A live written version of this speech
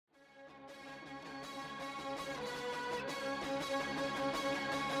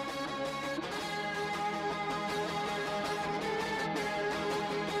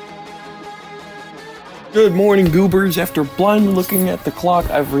Good morning, goobers. After blindly looking at the clock,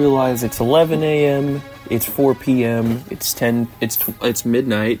 I've realized it's 11 a.m., it's 4 p.m., it's 10, it's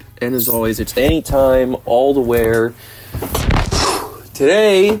midnight, and as always, it's anytime, all the where.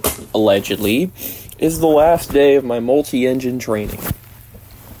 Today, allegedly, is the last day of my multi-engine training.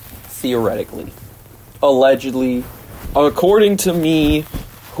 Theoretically. Allegedly. According to me,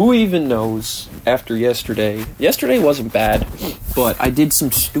 who even knows after yesterday? Yesterday wasn't bad, but I did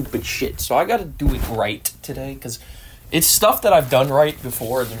some stupid shit, so I gotta do it right today, because it's stuff that I've done right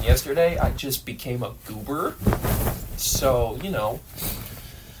before, and then yesterday I just became a goober. So,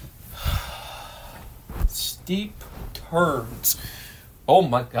 steep turns. Oh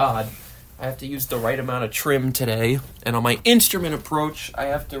my god. I have to use the right amount of trim today, and on my instrument approach, I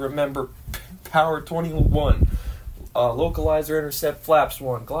have to remember power 21. Localizer intercept flaps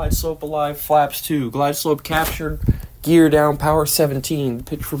 1, glide slope alive flaps 2, glide slope captured, gear down power 17,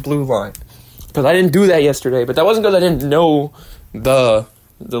 pitch for blue line. Because I didn't do that yesterday, but that wasn't because I didn't know the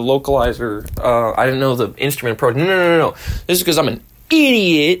localizer, I didn't know the instrument approach. No. This is because I'm an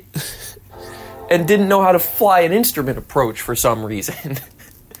idiot and didn't know how to fly an instrument approach for some reason.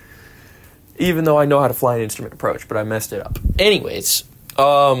 Even though I know how to fly an instrument approach, but I messed it up. Anyways,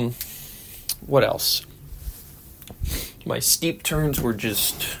 what else? My steep turns were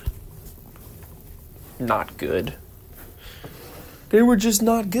just not good. They were just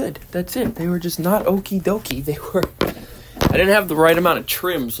not good. That's it. They were just not okie dokie. I didn't have the right amount of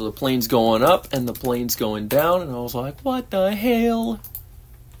trim, so the plane's going up and the plane's going down, and I was like, what the hell?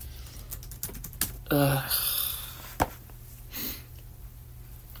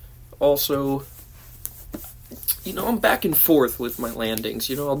 Also, I'm back and forth with my landings.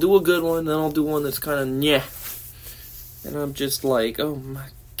 I'll do a good one, then I'll do one that's kind of nyeh. And I'm just like, oh my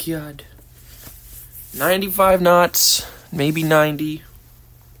god. 95 knots, maybe 90.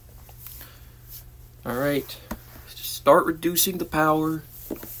 Alright. Just start reducing the power.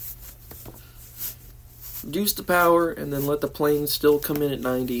 Reduce the power, and then let the plane still come in at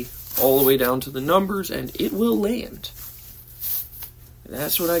 90. All the way down to the numbers, and it will land. And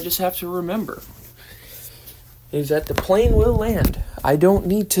that's what I just have to remember. Is that the plane will land. I don't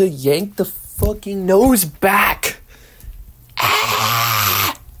need to yank the fucking nose back.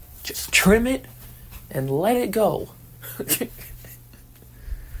 Just trim it and let it go. You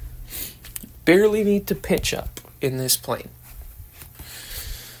barely need to pitch up in this plane.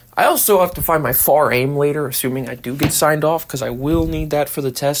 I also have to find my FAR aim later, assuming I do get signed off, because I will need that for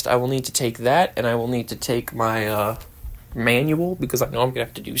the test. I will need to take that, and I will need to take my manual, because I know I'm going to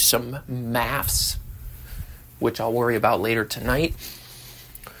have to do some maths, which I'll worry about later tonight.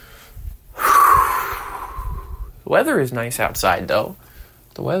 The weather is nice outside, though.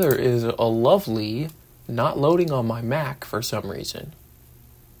 The weather is a lovely, not loading on my Mac for some reason.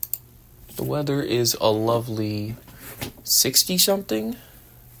 The weather is a lovely 60-something.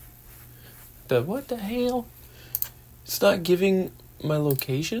 What the hell? It's not giving my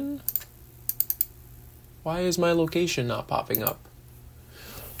location? Why is my location not popping up?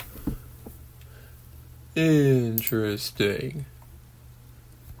 Interesting.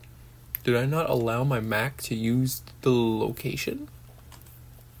 Did I not allow my Mac to use the location?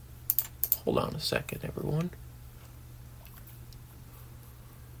 Hold on a second, everyone.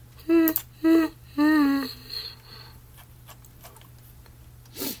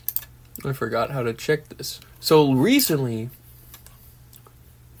 I forgot how to check this. So recently,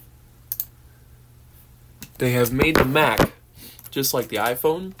 they have made the Mac just like the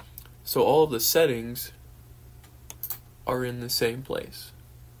iPhone, so all of the settings are in the same place.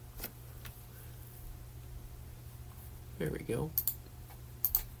 There we go.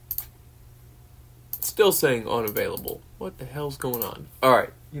 Still saying unavailable. What the hell's going on?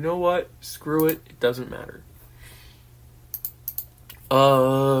 Alright, you know what? Screw it. It doesn't matter.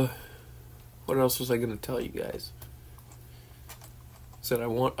 What else was I going to tell you guys? Said I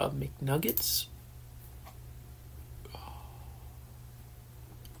want a McNuggets.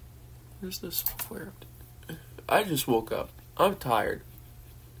 Where's the software? I just woke up. I'm tired.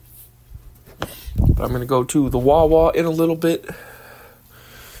 But I'm going to go to the Wawa in a little bit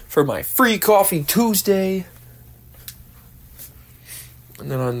for my free coffee Tuesday. And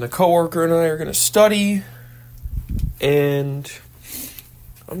then the coworker and I are going to study. And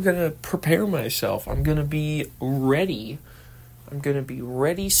I'm going to prepare myself. I'm going to be ready. I'm going to be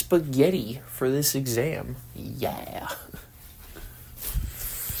ready spaghetti for this exam. Yeah.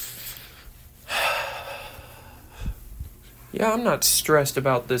 Yeah, I'm not stressed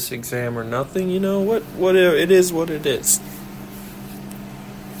about this exam or nothing. You know what? Whatever. It is what it is.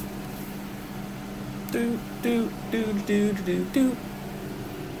 Do.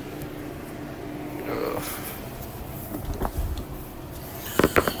 I'm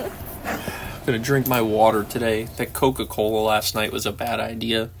gonna drink my water today. That Coca-Cola last night was a bad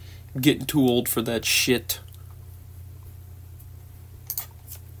idea. I'm getting too old for that shit.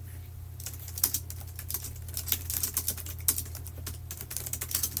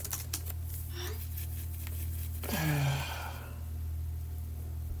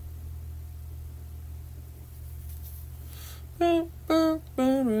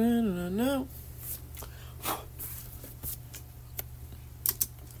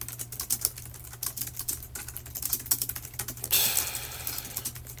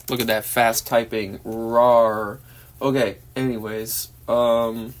 Look at that fast typing. Rawr. Okay, anyways.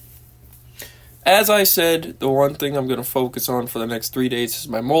 As I said, the one thing I'm going to focus on for the next 3 days is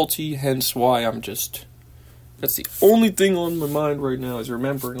my multi, hence why that's the only thing on my mind right now is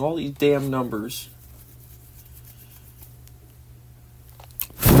remembering all these damn numbers.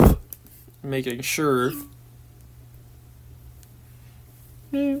 Making sure.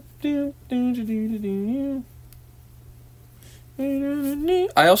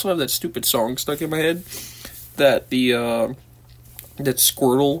 I also have that stupid song stuck in my head that that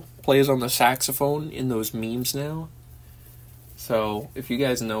Squirtle plays on the saxophone in those memes now. So if you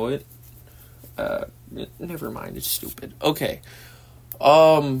guys know it, never mind, it's stupid. Okay.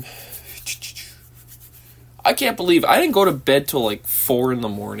 I can't believe I didn't go to bed till like 4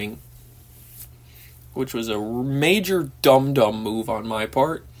 a.m, which was a major dumb move on my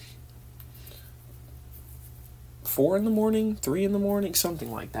part. 4 a.m, 3 a.m,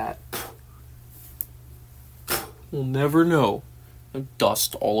 something like that. We'll never know.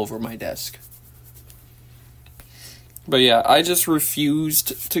 Dust all over my desk. But yeah, I just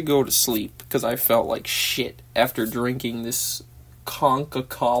refused to go to sleep because I felt like shit after drinking this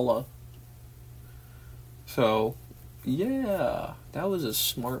Coca-Cola. So, yeah, that was a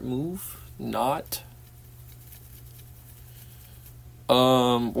smart move. Not.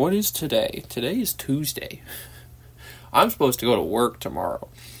 What is today? Today is Tuesday. I'm supposed to go to work tomorrow.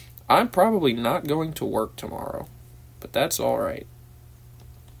 I'm probably not going to work tomorrow, but that's alright.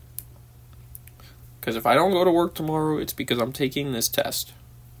 Because if I don't go to work tomorrow, it's because I'm taking this test,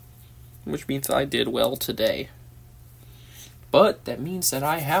 which means I did well today. But that means that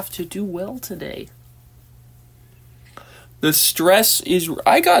I have to do well today. The stress is...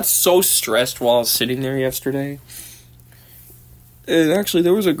 I got so stressed while I was sitting there yesterday. And actually,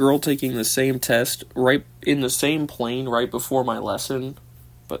 there was a girl taking the same test right in the same plane right before my lesson.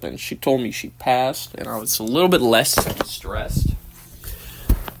 But then she told me she passed, and I was a little bit less stressed.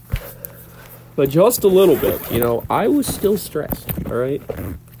 But just a little bit, I was still stressed, alright?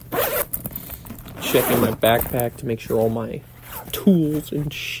 Checking my backpack to make sure all my tools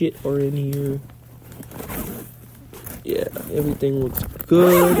and shit are in here. Yeah, everything looks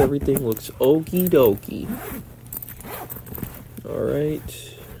good, everything looks okie dokie.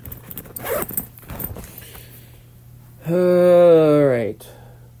 Alright. Alright.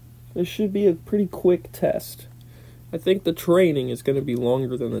 This should be a pretty quick test. I think the training is going to be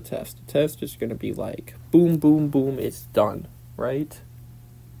longer than the test. The test is going to be like, boom, boom, boom, it's done, right?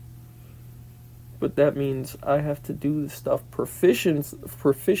 But that means I have to do the stuff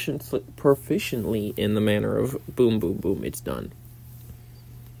proficiently in the manner of boom, boom, boom, it's done.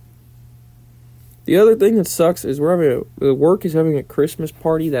 The other thing that sucks is work is having a Christmas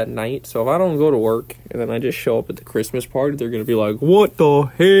party that night, so if I don't go to work and then I just show up at the Christmas party, they're going to be like, what the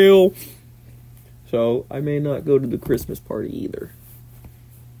hell? So I may not go to the Christmas party either.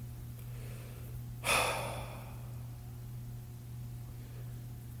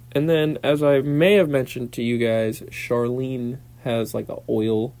 And then, as I may have mentioned to you guys, Charlene has like an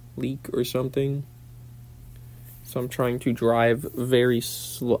oil leak or something. So I'm trying to drive very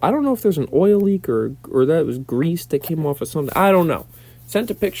slow. I don't know if there's an oil leak or that was grease that came off of something. I don't know. Sent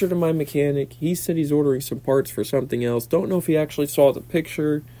a picture to my mechanic. He said he's ordering some parts for something else. Don't know if he actually saw the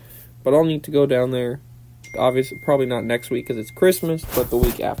picture, but I'll need to go down there. Obviously, probably not next week because it's Christmas, but the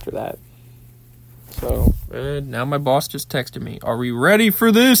week after that. So, now my boss just texted me. Are we ready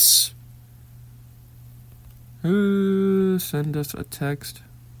for this? Send us a text.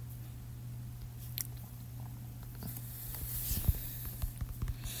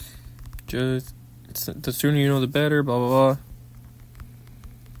 Just, the sooner you know the better, blah, blah, blah.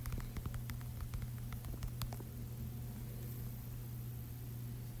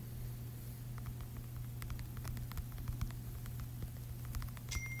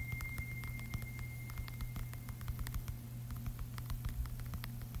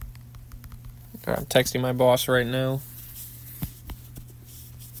 I'm texting my boss right now.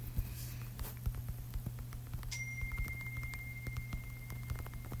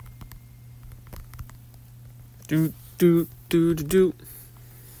 do, do, do, do.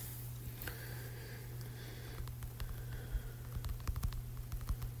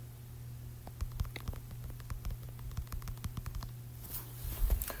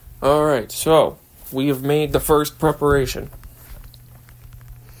 Alright, so we have made the first preparation.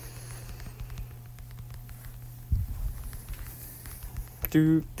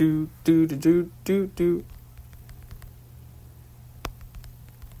 Do, do, do, do, do, do, do.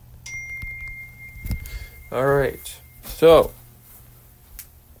 Alright, so.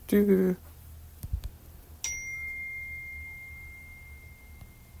 Do.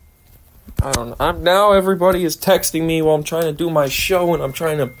 I don't know. Now everybody is texting me while I'm trying to do my show, and I'm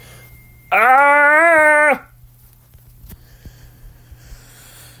trying to.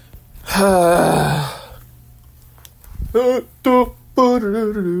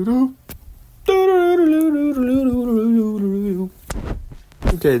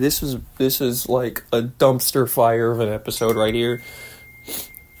 Okay, this is like a dumpster fire of an episode right here.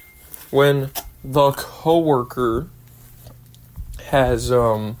 When the coworker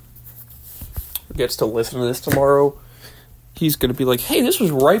gets to listen to this tomorrow, he's gonna be like, "Hey, this was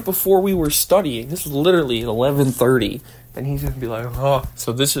right before we were studying. This was literally at 11:30," and he's gonna be like, "Oh,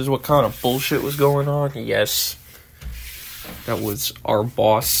 so this is what kind of bullshit was going on?" Yes, that was our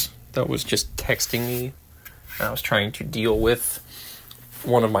boss that was just texting me. I was trying to deal with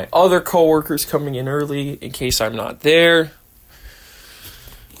one of my other coworkers coming in early in case I'm not there.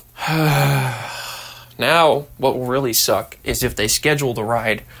 Now, what will really suck is if they schedule the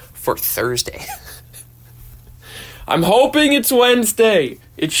ride for Thursday. I'm hoping it's Wednesday.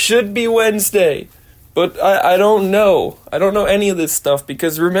 It should be Wednesday. But I don't know. I don't know any of this stuff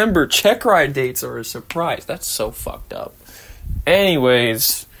because remember, check ride dates are a surprise. That's so fucked up.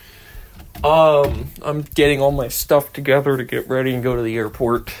 Anyways, I'm getting all my stuff together to get ready and go to the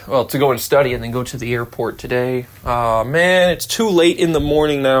airport. Well, to go and study and then go to the airport today. Man, it's too late in the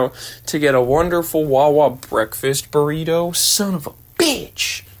morning now to get a wonderful Wawa breakfast burrito. Son of a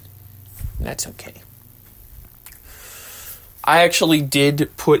bitch. That's okay. I actually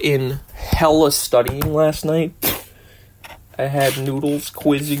did put in hella studying last night. I had Noodles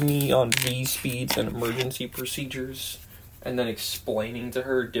quizzing me on V-speeds and emergency procedures, and then explaining to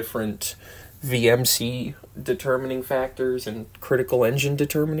her different VMC determining factors and critical engine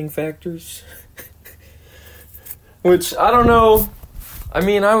determining factors. Which, I don't know. I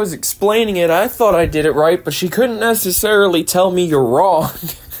mean, I was explaining it. I thought I did it right, but she couldn't necessarily tell me you're wrong.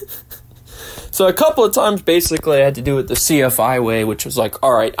 So a couple of times, basically, I had to do it the CFI way, which was like,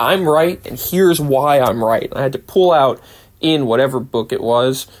 all right, I'm right, and here's why I'm right. I had to pull out in whatever book it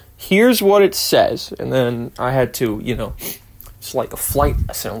was, here's what it says, and then I had to, it's like a flight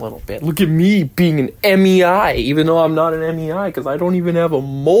lesson a little bit. Look at me being an MEI, even though I'm not an MEI, because I don't even have a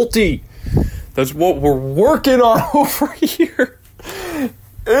multi. That's what we're working on over here.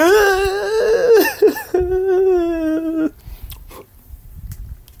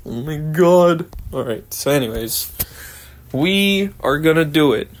 Oh my god. Alright, so anyways, we are gonna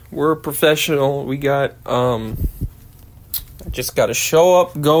do it. We're a professional. We got, I just gotta show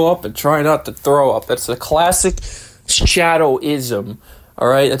up, go up, and try not to throw up. That's a classic shadowism.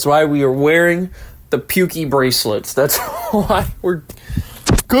 Alright, that's why we are wearing the pukey bracelets. That's why we're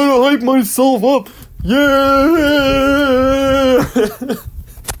gonna hype myself up. Yeah!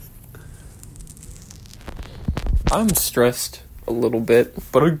 I'm stressed a little bit,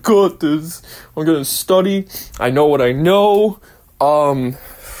 but I got this. I'm gonna study. I know what I know.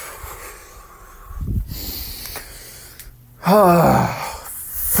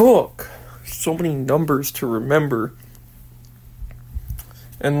 Fuck. So many numbers to remember.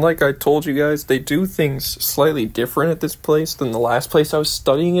 And like I told you guys, they do things slightly different at this place than the last place I was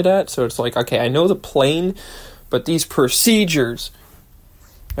studying it at. So it's like, okay, I know the plane, but these procedures,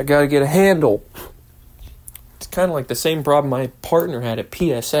 I gotta get a handle. It's kind of like the same problem my partner had at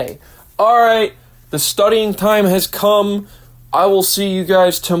PSA. Alright, the studying time has come. I will see you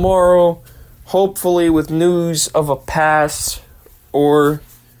guys tomorrow, hopefully with news of a pass, or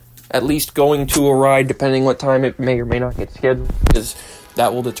at least going to a ride, depending what time it may or may not get scheduled, because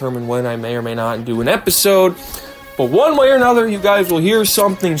that will determine when I may or may not do an episode. But one way or another, you guys will hear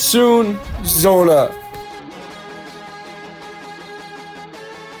something soon. Zona.